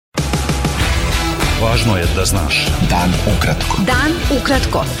Važno je da znaš. Dan ukratko. Dan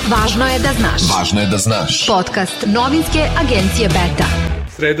ukratko. Važno je da znaš. Važno je da znaš. Podcast novinske agencije Beta.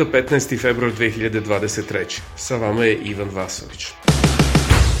 Sreda, 15. februar 2023. Sa vama je Ivan Vasović.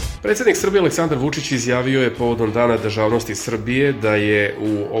 Predsednik Srbije Aleksandar Vučić izjavio je povodom Dana državnosti Srbije da je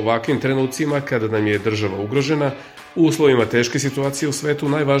u ovakvim trenucima kada nam je država ugrožena, u uslovima teške situacije u svetu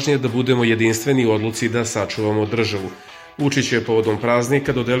najvažnije da budemo jedinstveni u odluci da sačuvamo državu. Vučić je povodom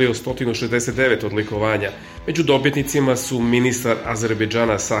praznika dodelio 169 odlikovanja. Među dobitnicima su ministar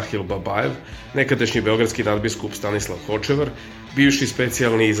Azerbejdžana Sahil Babajev, nekadašnji beogradski nadbiskup Stanislav Hočevar, bivši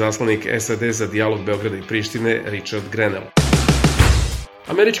specijalni izaslanik SAD za dijalog Beograda i Prištine Richard Grenell.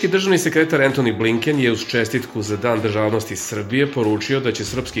 Američki državni sekretar Antony Blinken je uz čestitku za Dan državnosti Srbije poručio da će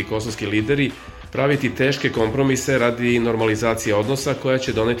srpski i kosovski lideri praviti teške kompromise radi normalizacije odnosa koja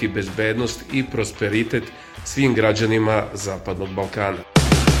će doneti bezbednost i prosperitet svim građanima Zapadnog Balkana.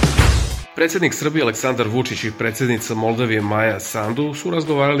 Predsednik Srbije Aleksandar Vučić i predsednica Moldavije Maja Sandu su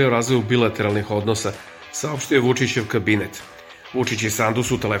razgovarali o razvoju bilateralnih odnosa, saopštio je Vučićev kabinet. Vučić i Sandu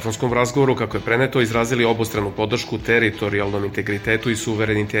su u telefonskom razgovoru, kako je preneto, izrazili obostranu podršku teritorijalnom integritetu i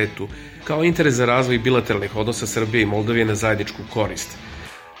suverenitetu, kao interes za razvoj bilateralnih odnosa Srbije i Moldavije na zajedničku korist.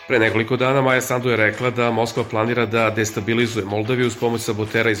 Pre nekoliko dana Maja Sandu je rekla da Moskva planira da destabilizuje Moldaviju uz pomoć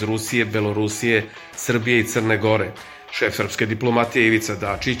sabotera iz Rusije, Belorusije, Srbije i Crne Gore. Šef srpske diplomatije Ivica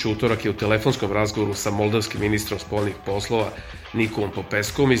Dačić utorak je u telefonskom razgovoru sa moldavskim ministrom spoljnih poslova Nikolom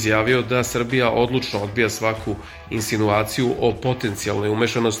Popeskom izjavio da Srbija odlučno odbija svaku insinuaciju o potencijalnoj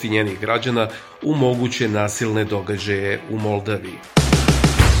umešanosti njenih građana u moguće nasilne događaje u Moldaviji.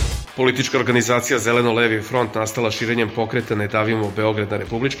 Politička organizacija Zeleno-levi front, nastala širenjem pokreta Ne davimo Beograd na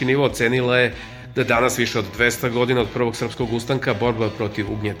republički nivo, ocenila je da danas više od 200 godina od prvog srpskog ustanka borba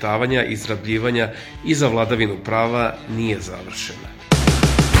protiv ugnjetavanja, izrabljivanja i za vladavinu prava nije završena.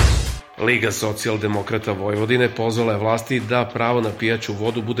 Liga socijaldemokrata Vojvodine pozvala je vlasti da pravo na pijaću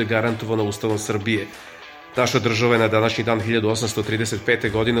vodu bude garantovano Ustavom Srbije. Naša država je na današnji dan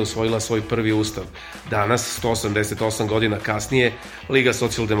 1835. godine usvojila svoj prvi ustav. Danas, 188 godina kasnije, Liga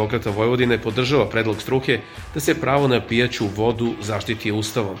socijaldemokrata Vojvodine podržava predlog struke da se pravo na pijaću vodu zaštiti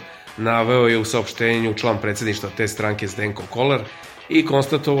Ustavom. Naveo je u saopštenju član predsedništva te stranke Zdenko Kolar i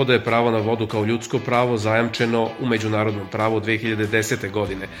konstatovao da je pravo na vodu kao ljudsko pravo zajamčeno u međunarodnom pravu 2010.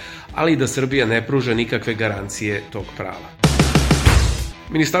 godine, ali i da Srbija ne pruža nikakve garancije tog prava.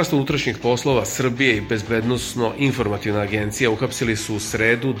 Ministarstvo unutrašnjih poslova Srbije i Bezbednosno-informativna agencija uhapsili su u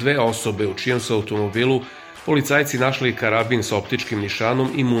sredu dve osobe u čijem su automobilu policajci našli karabin sa optičkim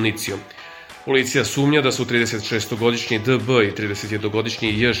nišanom i municijom. Policija sumnja da su 36-godišnji DB i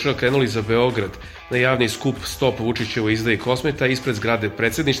 31-godišnji JŠ krenuli za Beograd na javni skup Stop Vučićevo izdaji kosmeta ispred zgrade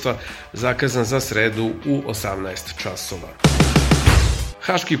predsedništva zakazan za sredu u 18 časova.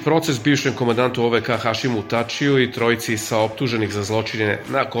 Haški proces bivšem komandantu OVK Hašimu Tačiju i trojici sa optuženih za zločine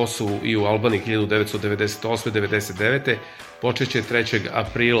na Kosovu i u Albaniji 1998-99. počeće 3.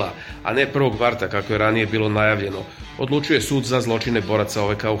 aprila, a ne 1. marta kako je ranije bilo najavljeno, odlučuje sud za zločine boraca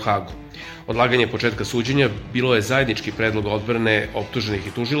OVK u Hagu. Odlaganje početka suđenja bilo je zajednički predlog odbrane optuženih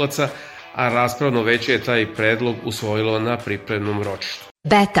i tužilaca, a raspravno veće je taj predlog usvojilo na pripremnom ročištu.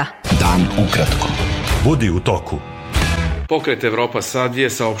 Beta. Dan ukratko. Budi u toku. Pokret Evropa sad je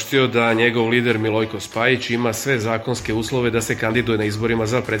saopštio da njegov lider Milojko Spajić ima sve zakonske uslove da se kandiduje na izborima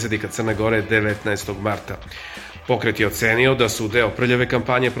za predsednika Crne Gore 19. marta. Pokret je ocenio da su deo prljave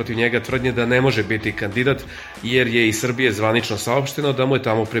kampanje protiv njega tvrdnje da ne može biti kandidat jer je iz Srbije zvanično saopšteno da mu je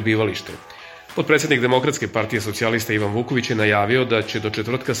tamo prebivalište. Potpredsednik Demokratske partije socijalista Ivan Vuković je najavio da će do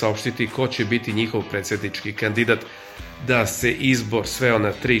četvrtka saopštiti ko će biti njihov predsednički kandidat, da se izbor sveo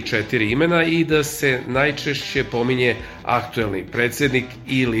na 3-4 imena i da se najčešće pominje aktuelni predsednik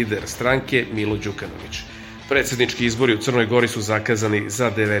i lider stranke Milo Đukanović. Predsednički izbori u Crnoj Gori su zakazani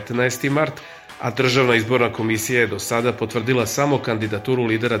za 19. mart, a Državna izborna komisija je do sada potvrdila samo kandidaturu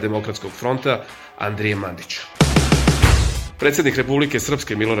lidera Demokratskog fronta Andrije Mandića. Predsednik Republike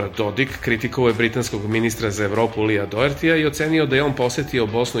Srpske Milorad Dodik kritikovao je britanskog ministra za Evropu Lija Doertija i ocenio da je on posetio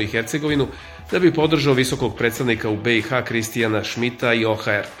Bosnu i Hercegovinu da bi podržao visokog predstavnika u BiH Kristijana Šmita i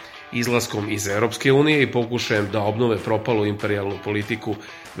OHR. Izlaskom iz Europske unije i pokušajem da obnove propalu imperijalnu politiku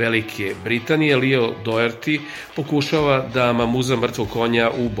Velike Britanije, Lio Doerti pokušava da mamuza mrtvog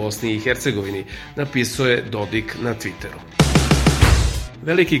konja u Bosni i Hercegovini, napisao je Dodik na Twitteru.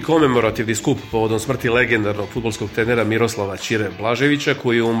 Veliki komemorativni skup povodom smrti legendarnog fudbalskog trenera Miroslava Ćire Blaževića,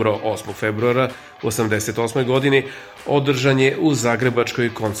 koji je umro 8. februara u 88. godini, održan je u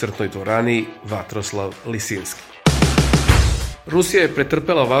zagrebačkoj koncertnoj dvorani Vatroslav Lisinski. Rusija je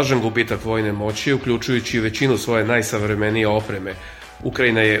pretrpela važan gubitak vojne moći, uključujući većinu svoje najsavremenije opreme.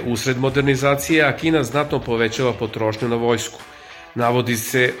 Ukrajina je usred modernizacije, a Kina znatno povećava potrošnju na vojsku. Navodi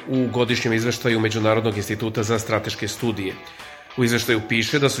se u godišnjem izveštaju Međunarodnog instituta za strateške studije. U izveštaju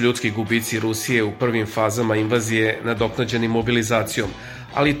piše da su ljudski gubici Rusije u prvim fazama invazije nadoknađeni mobilizacijom,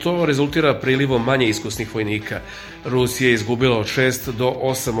 ali to rezultira prilivom manje iskusnih vojnika. Rusija je izgubila od 6 do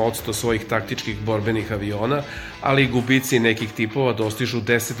 8% svojih taktičkih borbenih aviona, ali gubici nekih tipova dostižu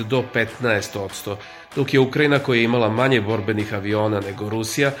 10 do 15%, dok je Ukrajina, koja je imala manje borbenih aviona nego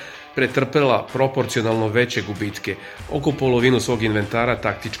Rusija, pretrpela proporcionalno veće gubitke, oko polovinu svog inventara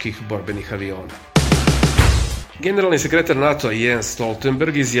taktičkih borbenih aviona. Generalni sekretar NATO Jens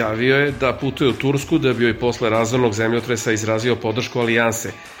Stoltenberg izjavio je da putuje u Tursku da bi joj posle razornog zemljotresa izrazio podršku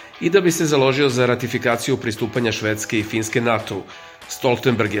alijanse i da bi se založio za ratifikaciju pristupanja Švedske i Finske NATO-u.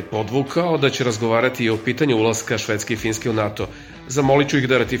 Stoltenberg je podvukao da će razgovarati i o pitanju ulaska Švedske i Finske u NATO. Zamoliću ih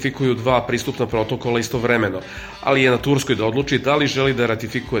da ratifikuju 2 pristupna protokola istovremeno, ali je na Turskoj da odluči da li želi da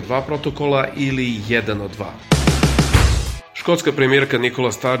ratifikuje 2 protokola ili jedan od 2. Škotska premijerka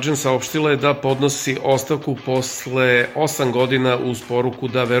Nicola Sturgeon saopštila je da podnosi ostavku posle 8 godina uz poruku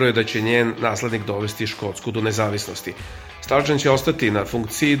da veruje da će njen naslednik dovesti Škotsku do nezavisnosti. Sturgeon će ostati na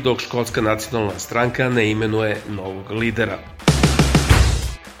funkciji dok Škotska nacionalna stranka ne imenuje novog lidera.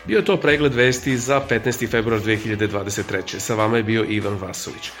 Bio je to pregled vesti za 15. februar 2023. Sa vama je bio Ivan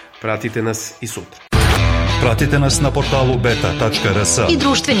Vasović. Pratite nas i sutra. Pratite nas na portalu beta.rs I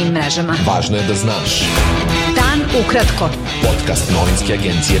društvenim mrežama. Važno je da znaš. Dan ukratko. Podcast novinske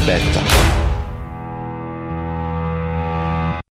agencije Beta.